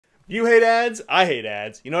You hate ads? I hate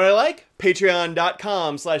ads. You know what I like?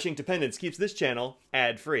 Patreon.com/inkdependence keeps this channel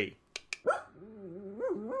ad-free.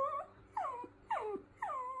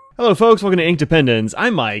 Hello folks, welcome to Inkdependence.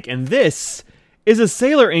 I'm Mike, and this is a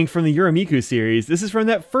Sailor ink from the Yurameku series. This is from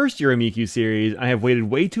that first Yurameku series. I have waited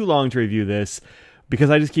way too long to review this because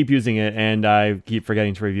I just keep using it and I keep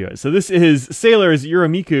forgetting to review it. So this is Sailor's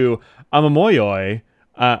Yurameku Amamoyoi.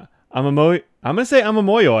 I'm gonna say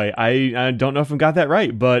Amamoyoi. I don't know if I got that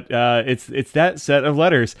right, but it's that set of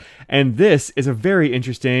letters. And this is a very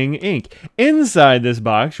interesting ink. Inside this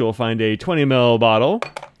box, you'll find a 20 ml bottle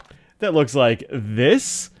that looks like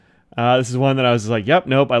this. This is one that I was like, yep,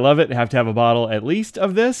 nope, I love it. I have to have a bottle at least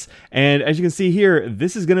of this. And as you can see here,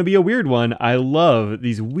 this is gonna be a weird one. I love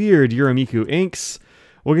these weird Yurameku inks.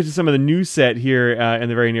 We'll get to some of the new set here in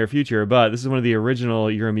the very near future, but this is one of the original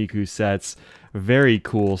Yurameku sets. Very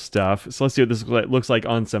cool stuff. So let's see what this looks like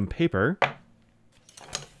on some paper.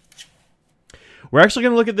 We're actually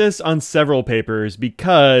going to look at this on several papers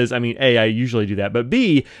because, I mean, A, I usually do that, but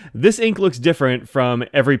B, this ink looks different from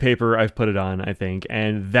every paper I've put it on, I think,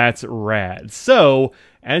 and that's rad. So,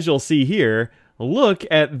 as you'll see here, look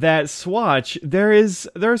at that swatch. There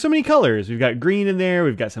are so many colors. We've got green in there.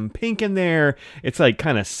 We've got some pink in there. It's like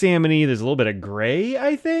kind of salmony. There's a little bit of gray,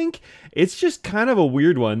 I think. It's just kind of a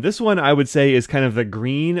weird one. This one I would say is kind of the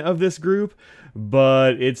green of this group,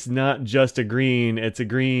 but it's not just a green. It's a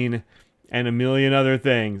green and a million other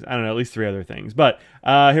things. I don't know, at least 3 other things. But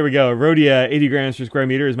here we go. Rhodia 80 grams per square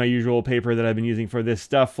meter is my usual paper that I've been using for this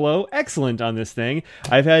stuff flow. Excellent on this thing.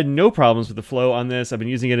 I've had no problems with the flow on this. I've been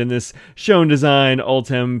using it in this Shown Design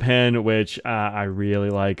Ultem pen, which I really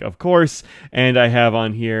like, of course. And I have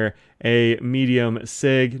on here a medium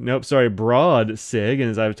sig, broad sig, and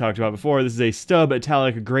as I've talked about before, this is a stub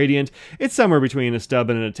italic gradient. It's somewhere between a stub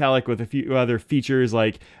and an italic with a few other features,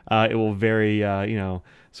 like it will vary, you know,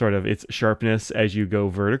 sort of its sharpness as you go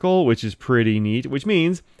vertical, which is pretty neat, which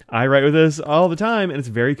means I write with this all the time, and it's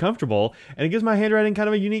very comfortable, and it gives my handwriting kind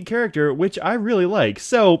of a unique character, which I really like.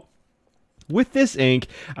 So, with this ink,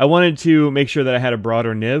 I wanted to make sure that I had a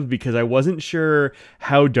broader nib because I wasn't sure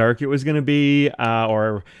how dark it was going to be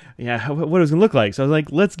or what it was going to look like. So I was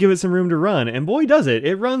like, let's give it some room to run. And boy, does it.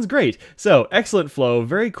 It runs great. So excellent flow,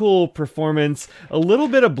 very cool performance, a little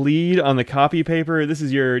bit of bleed on the copy paper. This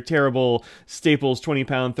is your terrible Staples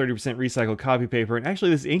 20-pound, 30% recycled copy paper. And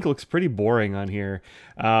actually, this ink looks pretty boring on here.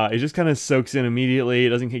 It just kind of soaks in immediately. It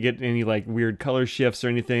doesn't get any like weird color shifts or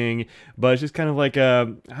anything, but it's just kind of like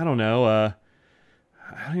a, I don't know,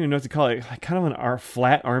 I don't even know what to call it, like kind of an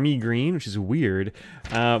flat army green, which is weird,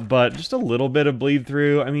 but just a little bit of bleed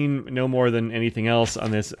through. I mean, no more than anything else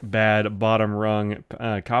on this bad bottom rung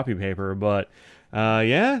copy paper, but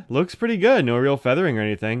yeah, looks pretty good. No real feathering or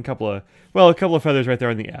anything. A couple of feathers right there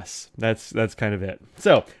on the S. That's kind of it.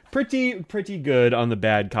 So pretty good on the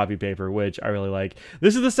bad copy paper, which I really like.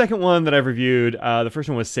 This is the second one that I've reviewed. The first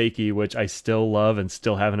one was Seiki, which I still love and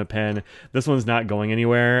still have in a pen. This one's not going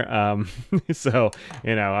anywhere. So,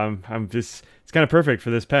 you know, I'm just, it's kind of perfect for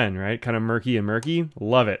this pen, right? Kind of murky.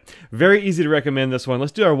 Love it. Very easy to recommend this one.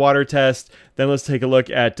 Let's do our water test. Then let's take a look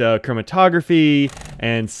at chromatography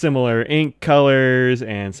and similar ink colors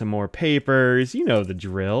and some more papers. You know the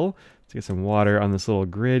drill. Let's get some water on this little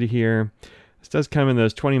grid here. This does come in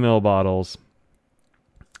those 20 ml bottles,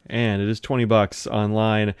 and it is 20 bucks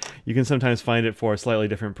online. You can sometimes find it for a slightly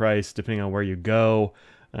different price depending on where you go,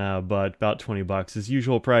 but about 20 bucks is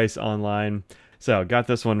usual price online. So got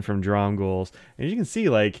this one from Dromgoole, and as you can see,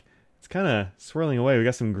 like, it's kind of swirling away. We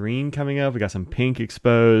got some green coming up. We got some pink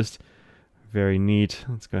exposed. Very neat.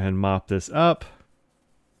 Let's go ahead and mop this up.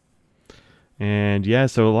 And yeah,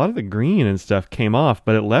 so a lot of the green and stuff came off,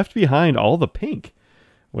 but it left behind all the pink,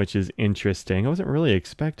 which is interesting. I wasn't really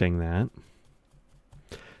expecting that.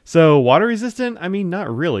 So water resistant? I mean,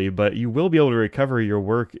 not really, but you will be able to recover your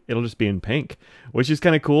work. It'll just be in pink, which is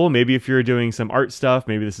kind of cool. Maybe if you're doing some art stuff,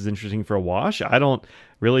 maybe this is interesting for a wash. I don't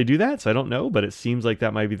really do that, so I don't know, but it seems like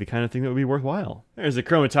that might be the kind of thing that would be worthwhile. There's a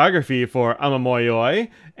chromatography for Amamoyoi,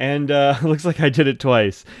 and looks like I did it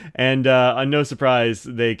twice. And no surprise,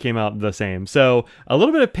 they came out the same. So a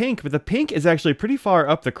little bit of pink, but the pink is actually pretty far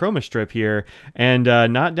up the chroma strip here, and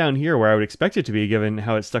not down here where I would expect it to be, given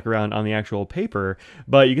how it's stuck around on the actual paper.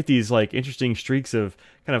 But you get these like interesting streaks of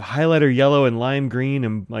kind of highlighter yellow and lime green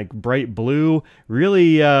and like bright blue.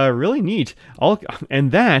 Really, really neat.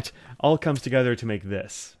 And that all comes together to make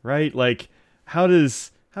this, right? Like, how does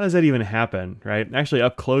How does that even happen, right? Actually,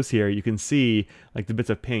 up close here, you can see like the bits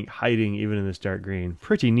of pink hiding even in this dark green.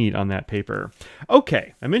 Pretty neat on that paper.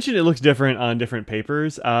 Okay, I mentioned it looks different on different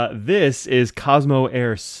papers. This is Cosmo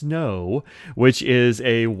Air Snow, which is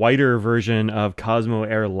a whiter version of Cosmo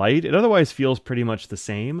Air Light. It otherwise feels pretty much the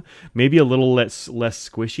same. Maybe a little less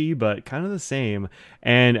squishy, but kind of the same.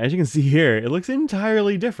 And as you can see here, it looks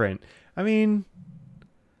entirely different. I mean,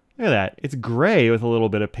 look at that. It's gray with a little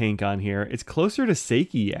bit of pink on here. It's closer to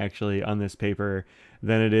Seiki, actually, on this paper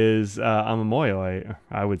than it is Amamoyoi,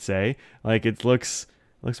 I would say. Like, it looks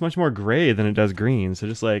much more gray than it does green. So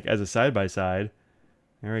just like as a side-by-side,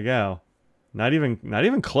 there we go. Not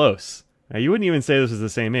even close. Now, you wouldn't even say this is the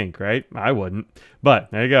same ink, right? I wouldn't. But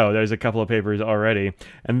there you go. There's a couple of papers already.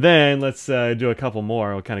 And then let's do a couple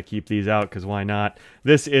more. We'll kind of keep these out because why not?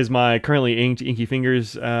 This is my currently inked Inky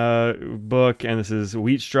Fingers book, and this is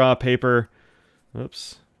wheat straw paper.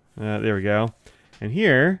 Oops. There we go. And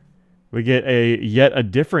here we get yet a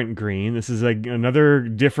different green. This is another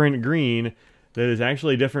different green that is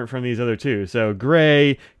actually different from these other two. So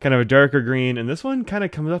gray, kind of a darker green, and this one kind of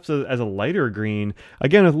comes up as a lighter green.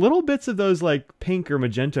 Again, with little bits of those like pink or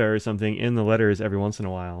magenta or something in the letters every once in a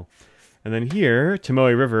while. And then here,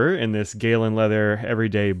 Tomoe River in this Galen Leather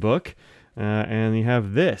Everyday book. And you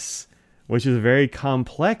have this, which is a very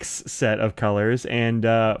complex set of colors. And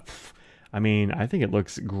I mean, I think it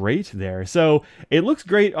looks great there. So it looks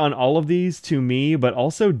great on all of these to me, but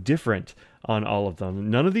also different on all of them.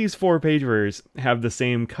 None of these 4 papers have the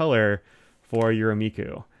same color for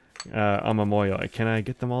Yurameku, Amamoyoi. Can I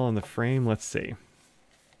get them all in the frame? Let's see.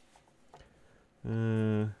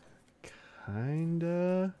 Kinda.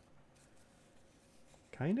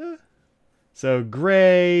 So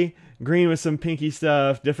gray, green with some pinky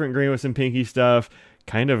stuff, different green with some pinky stuff,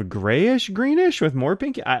 kind of grayish greenish with more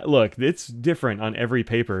pinky. Look, it's different on every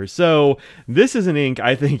paper. So this is an ink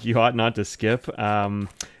I think you ought not to skip.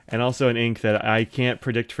 And also an ink that I can't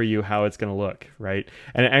predict for you how it's going to look, right?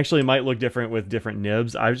 And it actually might look different with different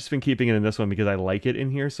nibs. I've just been keeping it in this one because I like it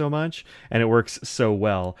in here so much, and it works so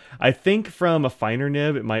well. I think from a finer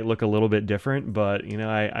nib, it might look a little bit different, but, you know,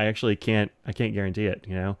 I actually can't guarantee it,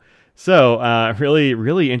 you know? So, really,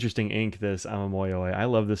 really interesting ink, this Amamoyoi. I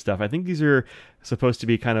love this stuff. I think these are supposed to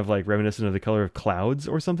be kind of like reminiscent of the color of clouds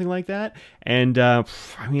or something like that. And, I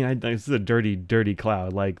mean, this is a dirty, dirty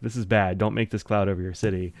cloud. Like, this is bad. Don't make this cloud over your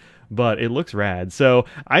city. But it looks rad. So,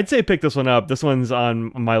 I'd say pick this one up. This one's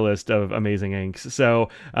on my list of amazing inks. So,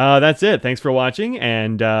 that's it. Thanks for watching.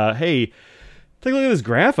 And, hey, take a look at this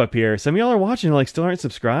graph up here. Some of y'all are watching and like still aren't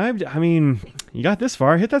subscribed. I mean, you got this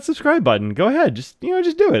far, hit that subscribe button. Go ahead, just do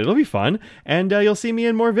it. It'll be fun. And you'll see me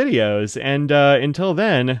in more videos. And until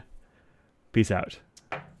then, peace out.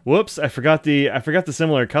 Whoops, I forgot the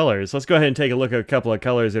similar colors. Let's go ahead and take a look at a couple of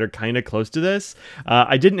colors that are kind of close to this.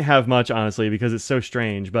 I didn't have much, honestly, because it's so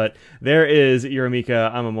strange, but there is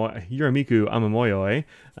Yurameku Amamoyoi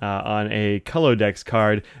on a Colodex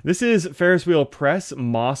card. This is Ferris Wheel Press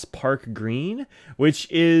Moss Park Green, which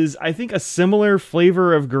is, I think, a similar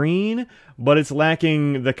flavor of green, but it's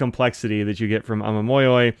lacking the complexity that you get from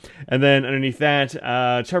Amamoyoi. And then underneath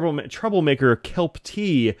that, Troublemaker Kelp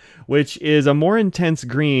Tea, which is a more intense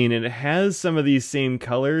green, and it has some of these same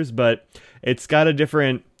colors, but it's got a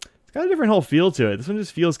different whole feel to it. This one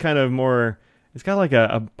just feels kind of more, it's got like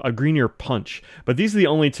a greenier punch. But these are the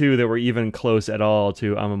only two that were even close at all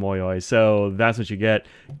to Amamoyoi. So that's what you get.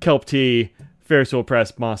 Kelp Tea, Ferris Wheel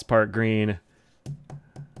Press Moss Park Green,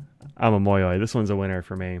 Amamoyoi. This one's a winner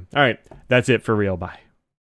for me. All right, that's it for real. Bye.